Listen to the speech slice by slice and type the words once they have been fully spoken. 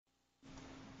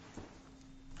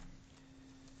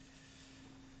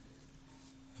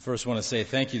First, I want to say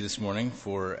thank you this morning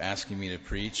for asking me to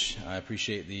preach. I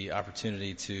appreciate the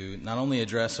opportunity to not only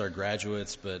address our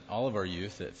graduates, but all of our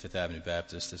youth at Fifth Avenue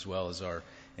Baptist, as well as our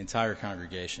entire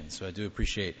congregation. So I do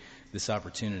appreciate this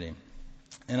opportunity.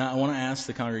 And I want to ask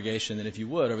the congregation that if you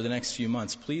would, over the next few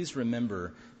months, please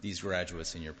remember these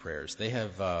graduates in your prayers.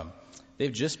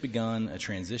 They've just begun a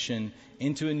transition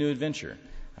into a new adventure.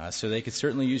 So they could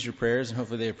certainly use your prayers, and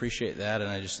hopefully they appreciate that.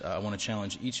 And I want to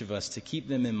challenge each of us to keep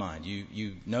them in mind.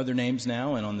 You know their names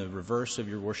now, and on the reverse of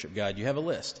your worship guide, you have a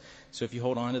list. So if you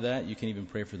hold on to that, you can even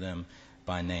pray for them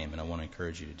by name, and I want to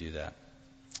encourage you to do that.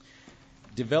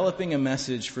 Developing a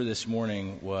message for this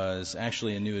morning was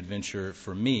actually a new adventure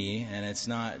for me, and it's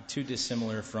not too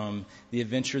dissimilar from the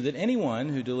adventure that anyone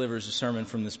who delivers a sermon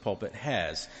from this pulpit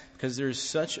has, because there's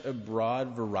such a broad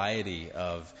variety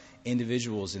of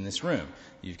individuals in this room.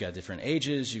 You've got different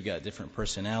ages, you've got different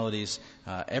personalities.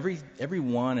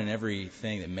 Everyone and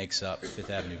everything that makes up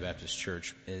Fifth Avenue Baptist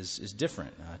Church is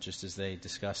different, just as they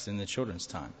discussed in the children's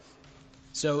time.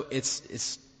 So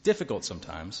it's difficult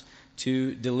sometimes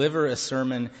to deliver a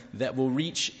sermon that will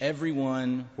reach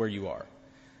everyone where you are.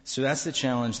 So that's the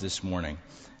challenge this morning.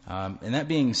 And that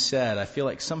being said, I feel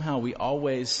like somehow we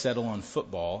always settle on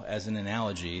football as an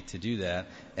analogy to do that.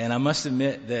 And I must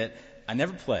admit that I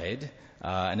never played.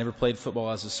 I never played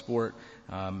football as a sport.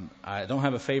 I don't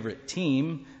have a favorite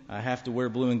team. I have to wear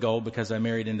blue and gold because I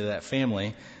married into that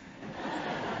family.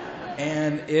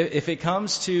 And if it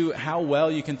comes to how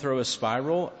well you can throw a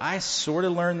spiral, I sort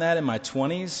of learned that in my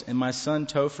 20s. And my son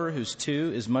Topher, who's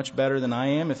 2, is much better than I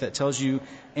am, if that tells you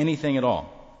anything at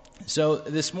all. So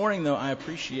this morning, though, I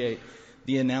appreciate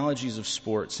the analogies of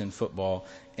sports and football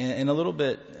in a little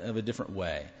bit of a different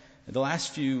way. The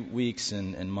last few weeks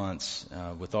and months,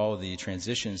 with all of the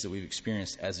transitions that we've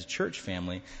experienced as a church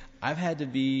family, I've had to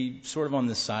be sort of on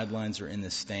the sidelines or in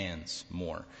the stands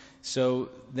more. So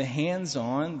the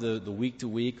hands-on, the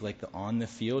week-to-week, like the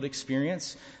on-the-field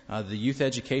experience, the Youth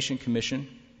Education Commission,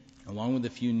 along with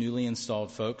a few newly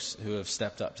installed folks who have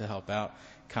stepped up to help out,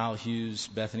 Kyle Hughes,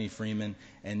 Bethany Freeman,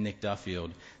 and Nick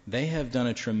Duffield, they have done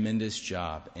a tremendous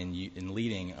job in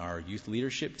leading our youth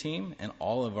leadership team and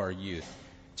all of our youth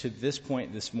to this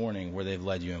point this morning where they've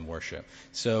led you in worship.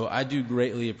 So I do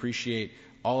greatly appreciate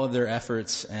all of their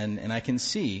efforts, and I can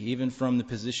see, even from the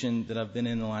position that I've been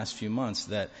in the last few months,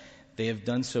 that they have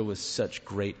done so with such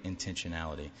great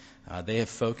intentionality. They have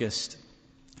focused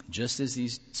just as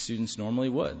these students normally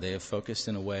would. They have focused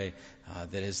in a way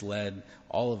that has led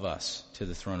all of us to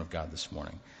the throne of God this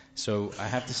morning. So I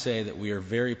have to say that we are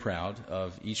very proud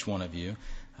of each one of you,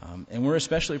 and we're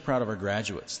especially proud of our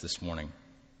graduates this morning.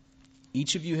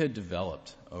 Each of you have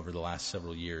developed over the last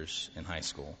several years in high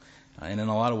school. And in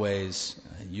a lot of ways,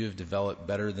 you have developed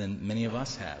better than many of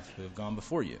us have who have gone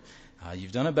before you.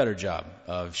 You've done a better job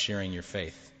of sharing your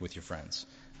faith with your friends.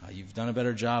 You've done a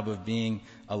better job of being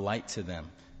a light to them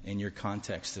in your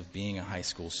context of being a high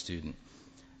school student.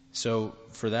 So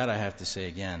for that, I have to say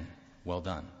again, well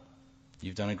done.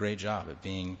 You've done a great job at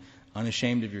being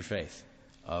unashamed of your faith,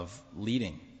 of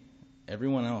leading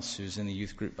everyone else who's in the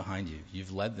youth group behind you.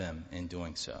 You've led them in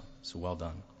doing so. So well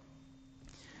done.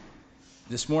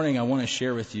 This morning, I want to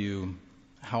share with you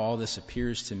how all this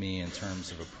appears to me in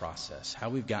terms of a process, how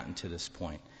we've gotten to this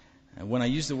point. And when I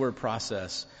use the word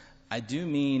process, I do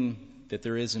mean that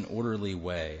there is an orderly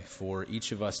way for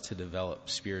each of us to develop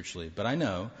spiritually. But I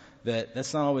know that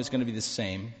that's not always going to be the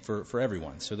same for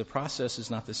everyone. So the process is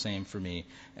not the same for me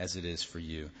as it is for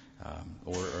you,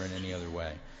 or in any other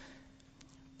way.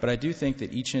 But I do think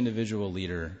that each individual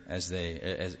leader, as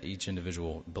each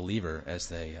individual believer, as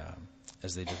they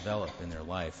develop in their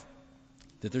life,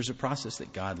 that there's a process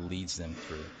that God leads them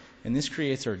through. And this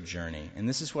creates our journey. And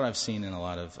this is what I've seen in a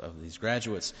lot of these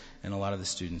graduates and a lot of the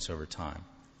students over time.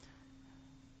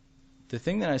 The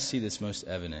thing that I see that's most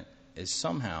evident is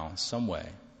somehow, some way,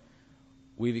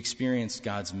 we've experienced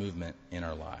God's movement in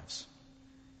our lives.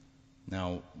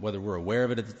 Now, whether we're aware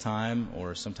of it at the time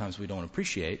or sometimes we don't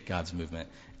appreciate God's movement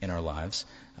in our lives,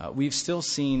 we've still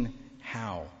seen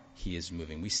how He is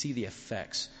moving. We see the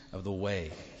effects of the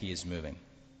way He is moving.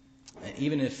 And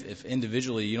even if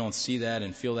individually you don't see that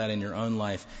and feel that in your own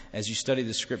life, as you study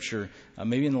the Scripture,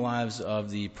 maybe in the lives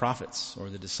of the prophets or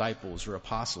the disciples or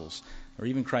apostles or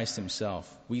even Christ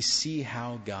Himself, we see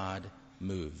how God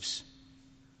moves.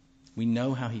 We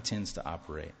know how He tends to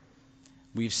operate.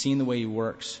 We've seen the way He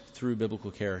works through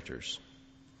biblical characters.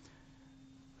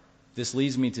 This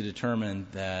leads me to determine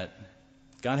that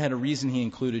God had a reason He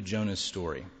included Jonah's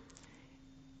story.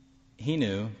 He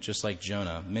knew, just like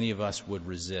Jonah, many of us would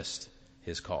resist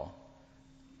His call.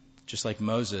 Just like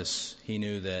Moses, he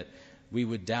knew that we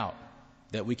would doubt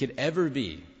that we could ever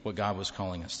be what God was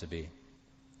calling us to be.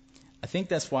 I think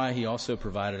that's why he also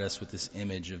provided us with this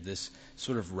image of this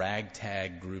sort of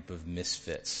ragtag group of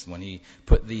misfits when he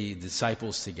put the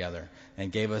disciples together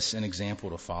and gave us an example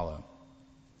to follow.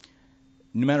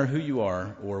 No matter who you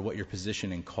are or what your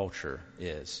position in culture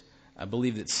is, I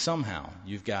believe that somehow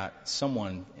you've got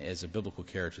someone as a biblical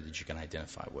character that you can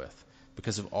identify with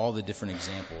because of all the different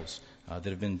examples that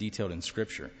have been detailed in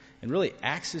Scripture. And really,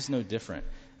 Acts is no different.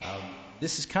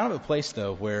 This is kind of a place,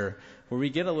 though, where we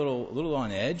get a little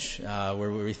on edge,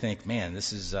 where we think, man,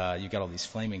 this is you've got all these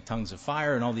flaming tongues of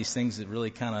fire and all these things that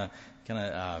really kind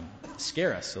of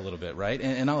scare us a little bit, right?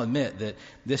 And I'll admit that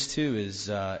this too is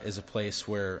a place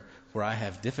where I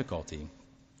have difficulty,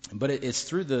 but it's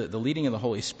through the leading of the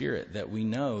Holy Spirit that we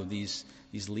know these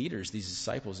leaders, these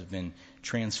disciples, have been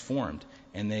transformed,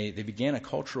 and they began a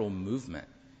cultural movement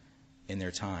in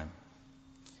their time.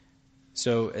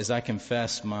 So as I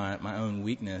confess my own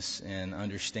weakness in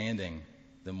understanding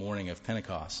the morning of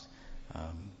Pentecost,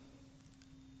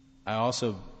 I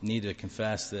also need to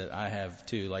confess that I have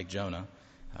too, like Jonah,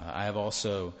 I have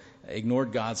also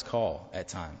ignored God's call at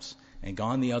times and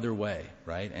gone the other way,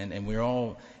 right? And we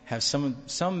all have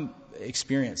some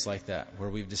experience like that where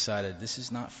we've decided this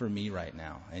is not for me right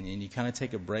now, and you kind of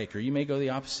take a break, or you may go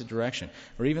the opposite direction,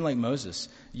 or even like Moses,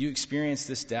 you experience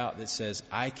this doubt that says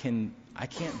I can't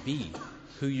be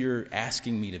who you're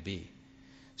asking me to be.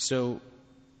 So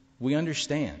we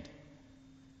understand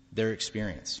their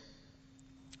experience.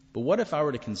 But what if I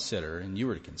were to consider, and you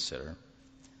were to consider,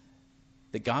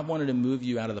 that God wanted to move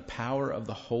you out of the power of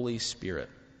the Holy Spirit?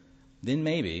 Then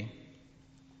maybe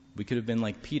we could have been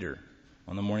like Peter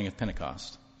on the morning of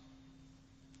Pentecost.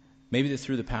 Maybe that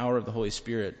through the power of the Holy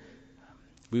Spirit,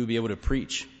 we would be able to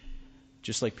preach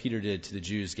just like Peter did to the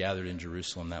Jews gathered in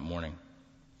Jerusalem that morning.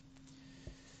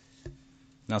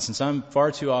 Now, since I'm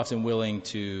far too often willing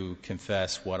to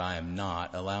confess what I am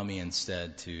not, allow me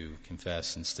instead to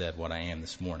confess instead what I am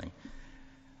this morning.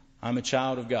 I'm a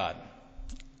child of God.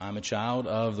 I'm a child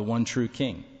of the one true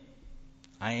King.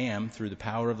 I am, through the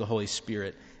power of the Holy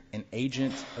Spirit, an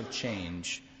agent of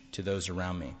change to those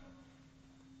around me.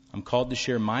 I'm called to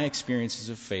share my experiences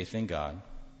of faith in God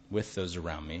with those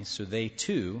around me so they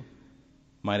too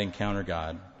might encounter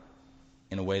God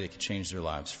in a way that could change their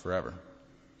lives forever.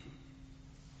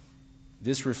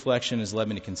 This reflection has led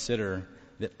me to consider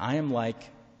that I am like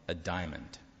a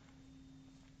diamond.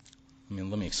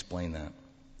 Let me explain that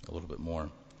a little bit more.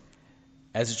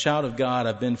 As a child of God,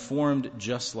 I've been formed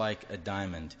just like a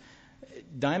diamond.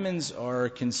 Diamonds are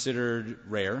considered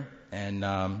rare, and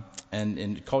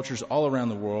in cultures all around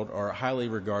the world are highly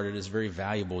regarded as very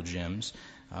valuable gems,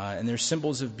 and they're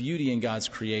symbols of beauty in God's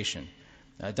creation.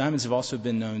 Diamonds have also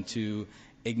been known to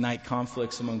ignite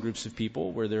conflicts among groups of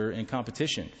people where they're in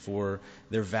competition for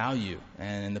their value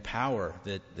and the power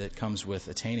that comes with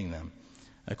attaining them.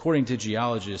 According to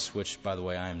geologists, which, by the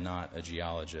way, I am not a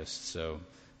geologist, so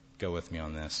go with me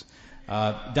on this.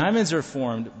 Diamonds are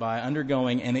formed by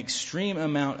undergoing an extreme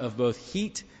amount of both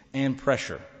heat and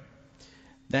pressure.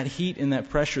 That heat and that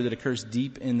pressure that occurs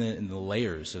deep in the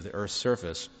layers of the Earth's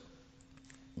surface,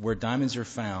 where diamonds are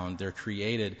found, they're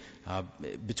created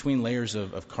between layers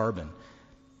of carbon.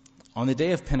 On the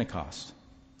day of Pentecost,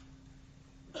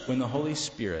 when the Holy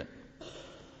Spirit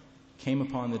came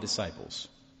upon the disciples,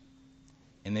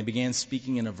 and they began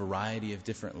speaking in a variety of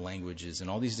different languages and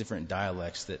all these different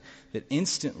dialects that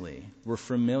instantly were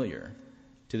familiar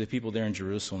to the people there in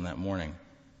Jerusalem that morning,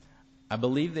 I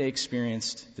believe the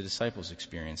disciples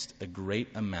experienced a great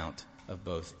amount of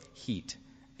both heat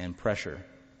and pressure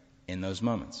in those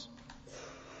moments.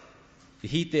 The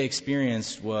heat they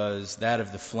experienced was that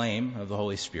of the flame of the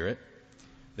Holy Spirit.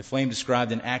 The flame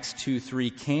described in Acts 2:3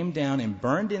 came down and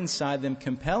burned inside them,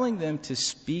 compelling them to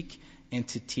speak and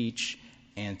to teach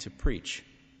and to preach.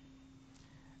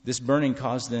 This burning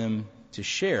caused them to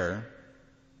share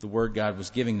the word God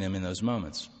was giving them in those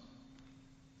moments.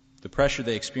 The pressure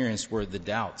they experienced were the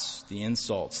doubts, the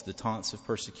insults, the taunts of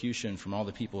persecution from all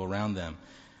the people around them.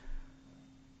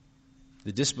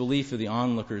 The disbelief of the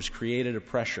onlookers created a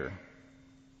pressure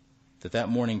that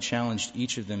morning challenged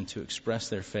each of them to express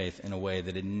their faith in a way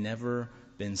that had never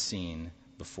been seen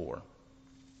before.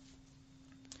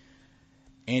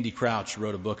 Andy Crouch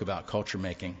wrote a book about culture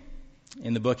making.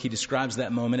 In the book, he describes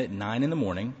that moment at 9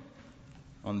 a.m.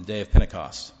 on the day of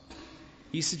Pentecost.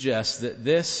 He suggests that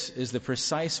this is the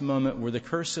precise moment where the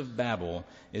curse of Babel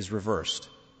is reversed.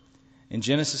 In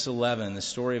Genesis 11, the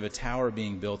story of a tower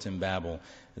being built in Babel,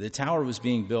 the tower was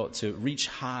being built to reach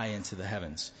high into the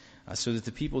heavens so that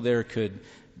the people there could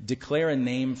declare a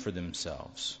name for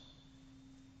themselves.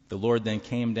 The Lord then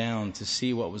came down to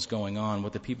see what was going on,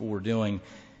 what the people were doing,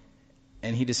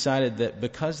 and he decided that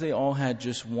because they all had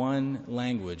just one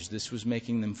language, this was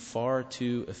making them far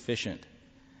too efficient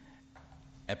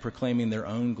at proclaiming their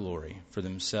own glory for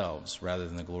themselves rather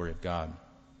than the glory of God.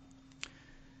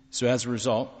 So as a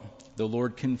result, the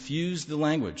Lord confused the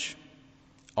language.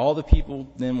 All the people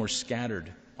then were scattered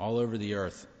all over the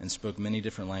earth and spoke many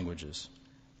different languages.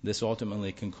 This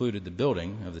ultimately concluded the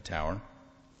building of the tower.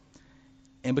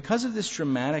 And because of this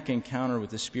dramatic encounter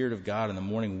with the Spirit of God in the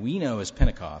morning we know as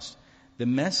Pentecost, the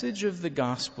message of the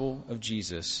gospel of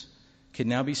Jesus could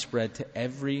now be spread to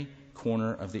every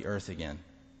corner of the earth again.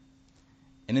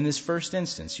 And in this first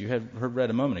instance, you had heard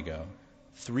read a moment ago,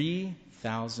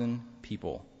 3,000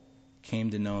 people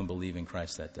came to know and believe in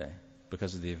Christ that day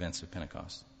because of the events of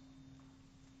Pentecost.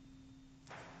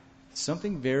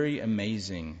 Something very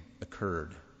amazing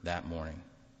occurred that morning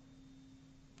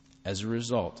as a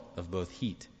result of both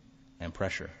heat and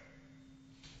pressure.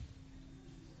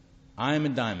 I am a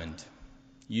diamond.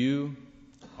 You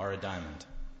are a diamond.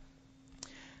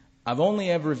 I've only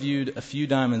ever viewed a few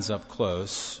diamonds up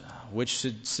close, which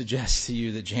should suggest to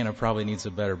you that Jana probably needs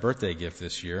a better birthday gift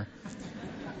this year.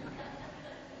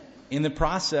 In the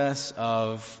process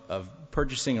of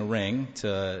purchasing a ring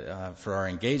for our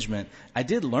engagement, I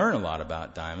did learn a lot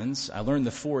about diamonds. I learned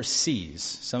the 4 C's.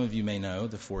 Some of you may know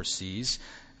the 4 C's.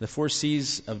 The 4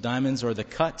 C's of diamonds are the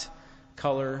cut,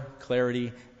 color,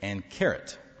 clarity, and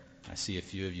carat. I see a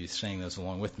few of you saying those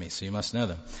along with me, so you must know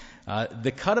them.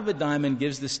 The cut of a diamond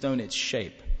gives the stone its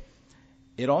shape.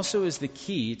 It also is the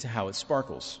key to how it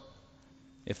sparkles.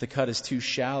 If the cut is too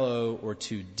shallow or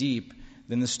too deep,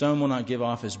 then the stone will not give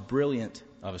off as brilliant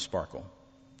of a sparkle.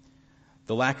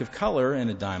 The lack of color in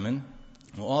a diamond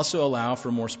will also allow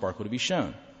for more sparkle to be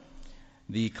shown.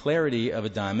 The clarity of a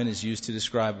diamond is used to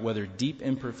describe whether deep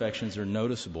imperfections are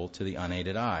noticeable to the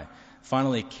unaided eye.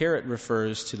 Finally, carat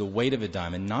refers to the weight of a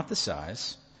diamond, not the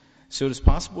size. So it is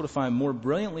possible to find more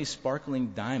brilliantly sparkling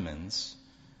diamonds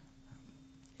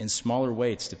in smaller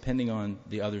weights depending on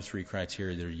the other 3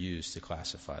 criteria that are used to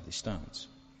classify these stones.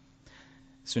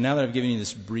 So now that I've given you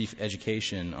this brief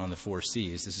education on the 4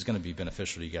 C's, this is going to be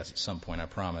beneficial to you guys at some point, I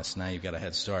promise. Now you've got a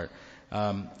head start.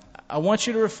 I want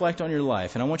you to reflect on your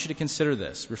life, and I want you to consider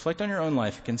this. Reflect on your own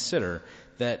life and consider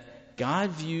that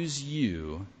God views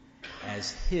you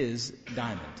as His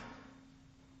diamond.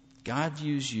 God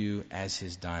views you as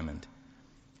His diamond.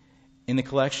 In the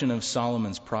collection of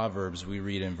Solomon's Proverbs, we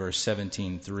read in verse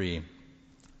 17:3,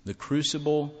 "The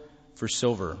crucible for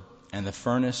silver and the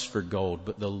furnace for gold,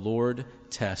 but the Lord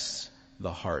tests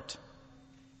the heart."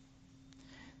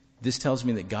 This tells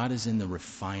me that God is in the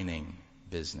refining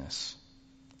business.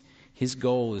 His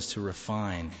goal is to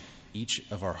refine each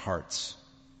of our hearts.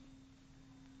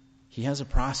 He has a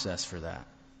process for that.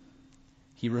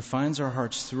 He refines our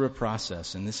hearts through a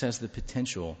process, and this has the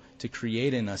potential to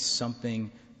create in us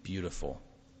something beautiful.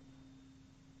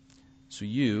 So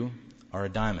you are a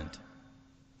diamond.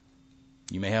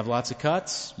 You may have lots of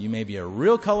cuts. You may be a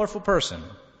real colorful person.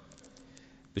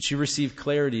 But you receive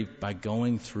clarity by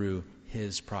going through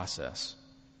His process.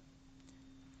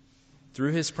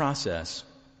 Through His process,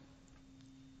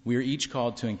 we are each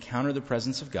called to encounter the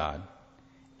presence of God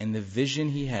and the vision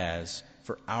He has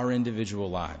for our individual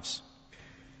lives.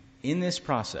 In this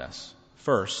process,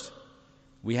 first,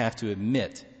 we have to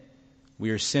admit we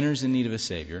are sinners in need of a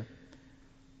Savior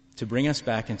to bring us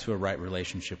back into a right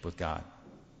relationship with God.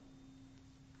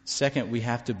 Second, we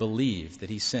have to believe that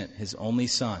He sent His only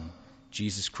Son,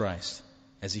 Jesus Christ,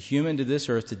 as a human to this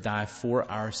earth to die for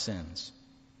our sins.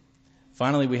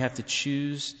 Finally, we have to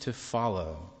choose to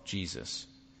follow Jesus.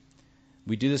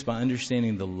 We do this by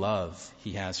understanding the love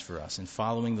He has for us and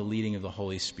following the leading of the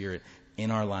Holy Spirit in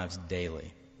our lives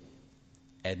daily.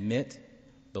 Admit,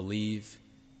 believe,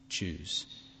 choose.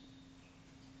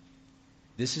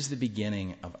 This is the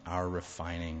beginning of our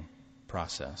refining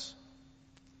process.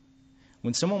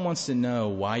 When someone wants to know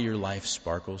why your life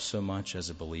sparkles so much as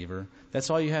a believer,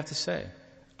 that's all you have to say.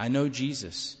 I know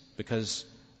Jesus because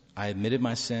I admitted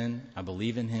my sin, I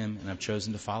believe in Him, and I've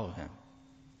chosen to follow Him.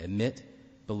 Admit,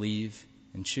 believe,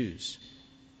 and choose.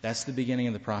 That's the beginning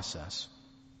of the process.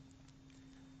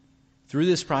 Through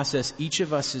this process, each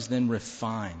of us is then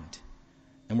refined,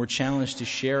 and we're challenged to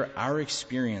share our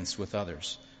experience with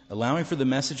others, allowing for the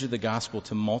message of the gospel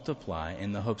to multiply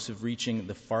in the hopes of reaching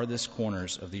the farthest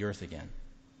corners of the earth again.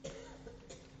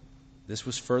 This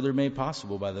was further made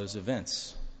possible by those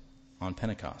events on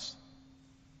Pentecost.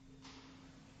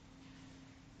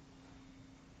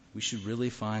 We should really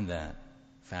find that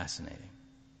fascinating.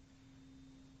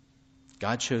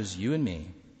 God chose you and me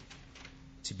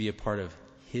to be a part of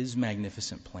His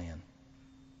magnificent plan.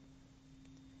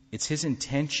 It's His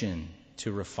intention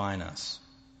to refine us.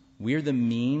 We're the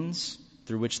means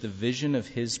through which the vision of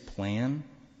His plan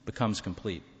becomes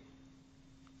complete.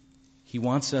 He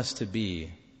wants us to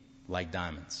be like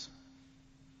diamonds.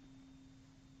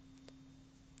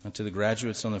 Now, to the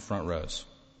graduates on the front rows,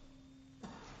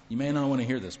 you may not want to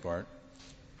hear this part,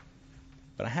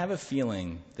 but I have a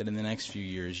feeling that in the next few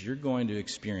years you're going to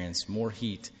experience more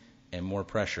heat and more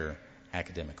pressure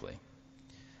academically.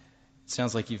 It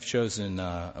sounds like you've chosen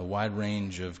a wide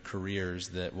range of careers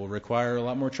that will require a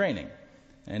lot more training.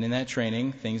 And in that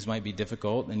training, things might be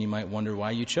difficult, and you might wonder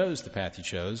why you chose the path you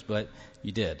chose, but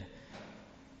you did.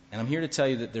 And I'm here to tell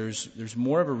you that there's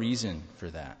more of a reason for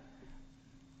that.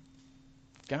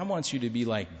 God wants you to be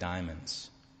like diamonds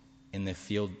in the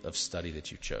field of study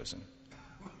that you've chosen.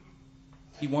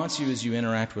 He wants you, as you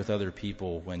interact with other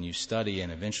people, when you study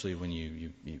and eventually when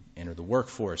you enter the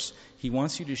workforce, He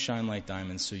wants you to shine like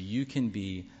diamonds so you can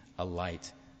be a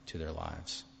light to their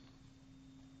lives.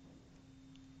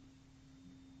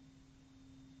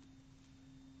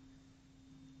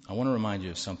 I want to remind you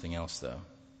of something else, though,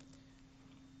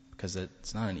 because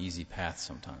it's not an easy path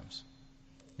sometimes.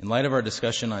 In light of our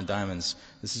discussion on diamonds,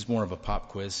 this is more of a pop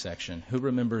quiz section. Who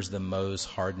remembers the Mohs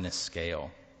hardness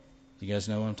scale? Do you guys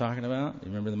know what I'm talking about? You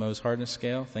remember the Mohs hardness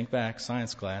scale? Think back,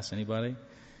 science class. Anybody?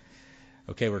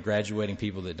 Okay, we're graduating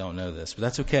people that don't know this, but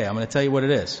that's okay. I'm going to tell you what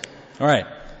it is. All right.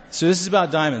 So this is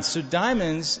about diamonds. So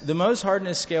diamonds, the Mohs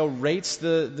hardness scale rates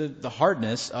the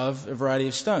hardness of a variety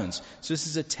of stones. So this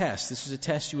is a test. This is a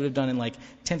test you would have done in like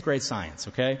 10th grade science,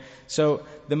 okay? So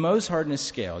the Mohs hardness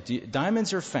scale,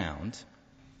 diamonds are found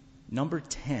number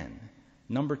 10.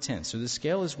 Number 10. So the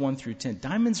scale is 1 through 10.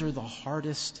 Diamonds are the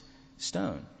hardest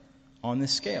stone on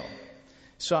this scale.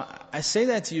 So I say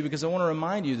that to you because I want to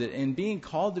remind you that in being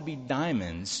called to be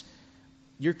diamonds,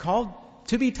 you're called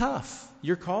to be tough.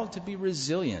 You're called to be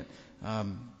resilient.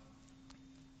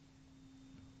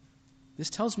 This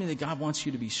tells me that God wants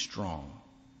you to be strong.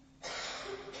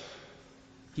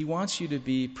 He wants you to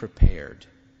be prepared.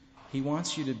 He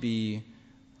wants you to be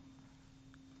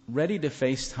ready to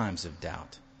face times of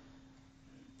doubt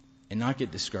and not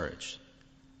get discouraged.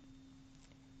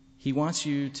 He wants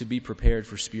you to be prepared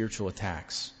for spiritual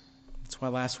attacks. That's why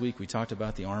last week we talked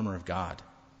about the armor of God.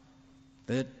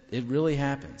 That it really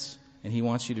happens, and He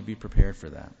wants you to be prepared for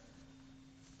that.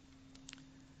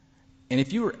 And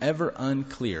if you were ever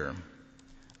unclear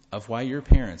of why your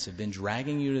parents have been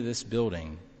dragging you to this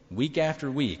building week after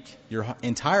week, your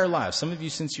entire lives, some of you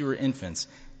since you were infants,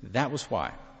 that was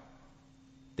why.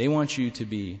 They want you to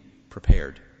be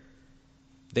prepared.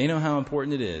 They know how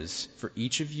important it is for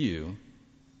each of you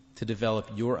to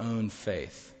develop your own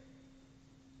faith.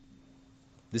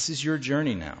 This is your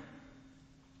journey now.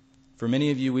 For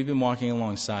many of you, we've been walking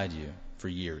alongside you for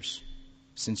years,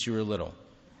 since you were little.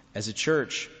 As a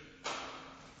church,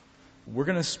 we're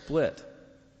going to split.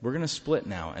 We're going to split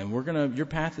now, and your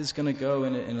path is going to go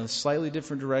in a slightly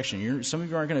different direction. Some of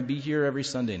you aren't going to be here every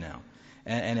Sunday now.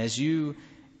 And as you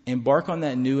embark on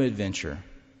that new adventure,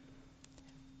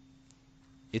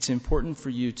 it's important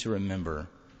for you to remember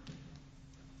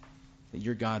that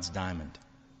you're God's diamond.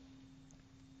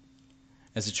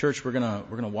 As a church, we're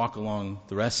gonna walk along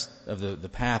the rest of the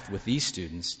path with these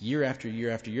students year after year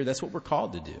after year. That's what we're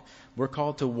called to do. We're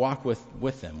called to walk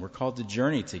with them. We're called to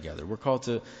journey together. We're called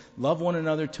to love one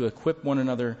another, to equip one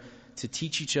another, to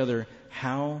teach each other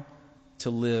how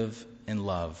to live and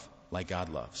love like God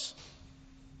loves,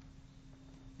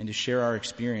 and to share our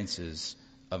experiences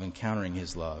of encountering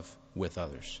His love with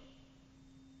others.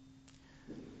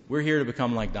 We're here to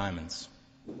become like diamonds,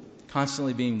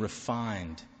 constantly being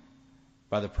refined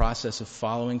by the process of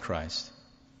following Christ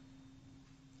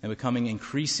and becoming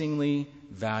increasingly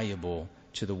valuable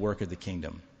to the work of the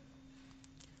kingdom.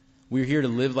 We're here to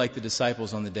live like the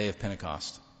disciples on the day of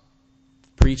Pentecost,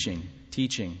 preaching,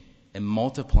 teaching, and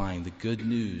multiplying the good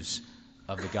news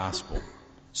of the gospel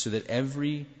so that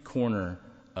every corner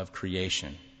of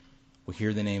creation will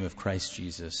hear the name of Christ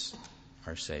Jesus,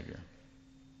 our Savior.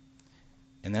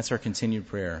 And that's our continued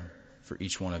prayer for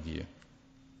each one of you.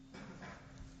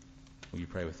 Will you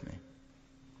pray with me?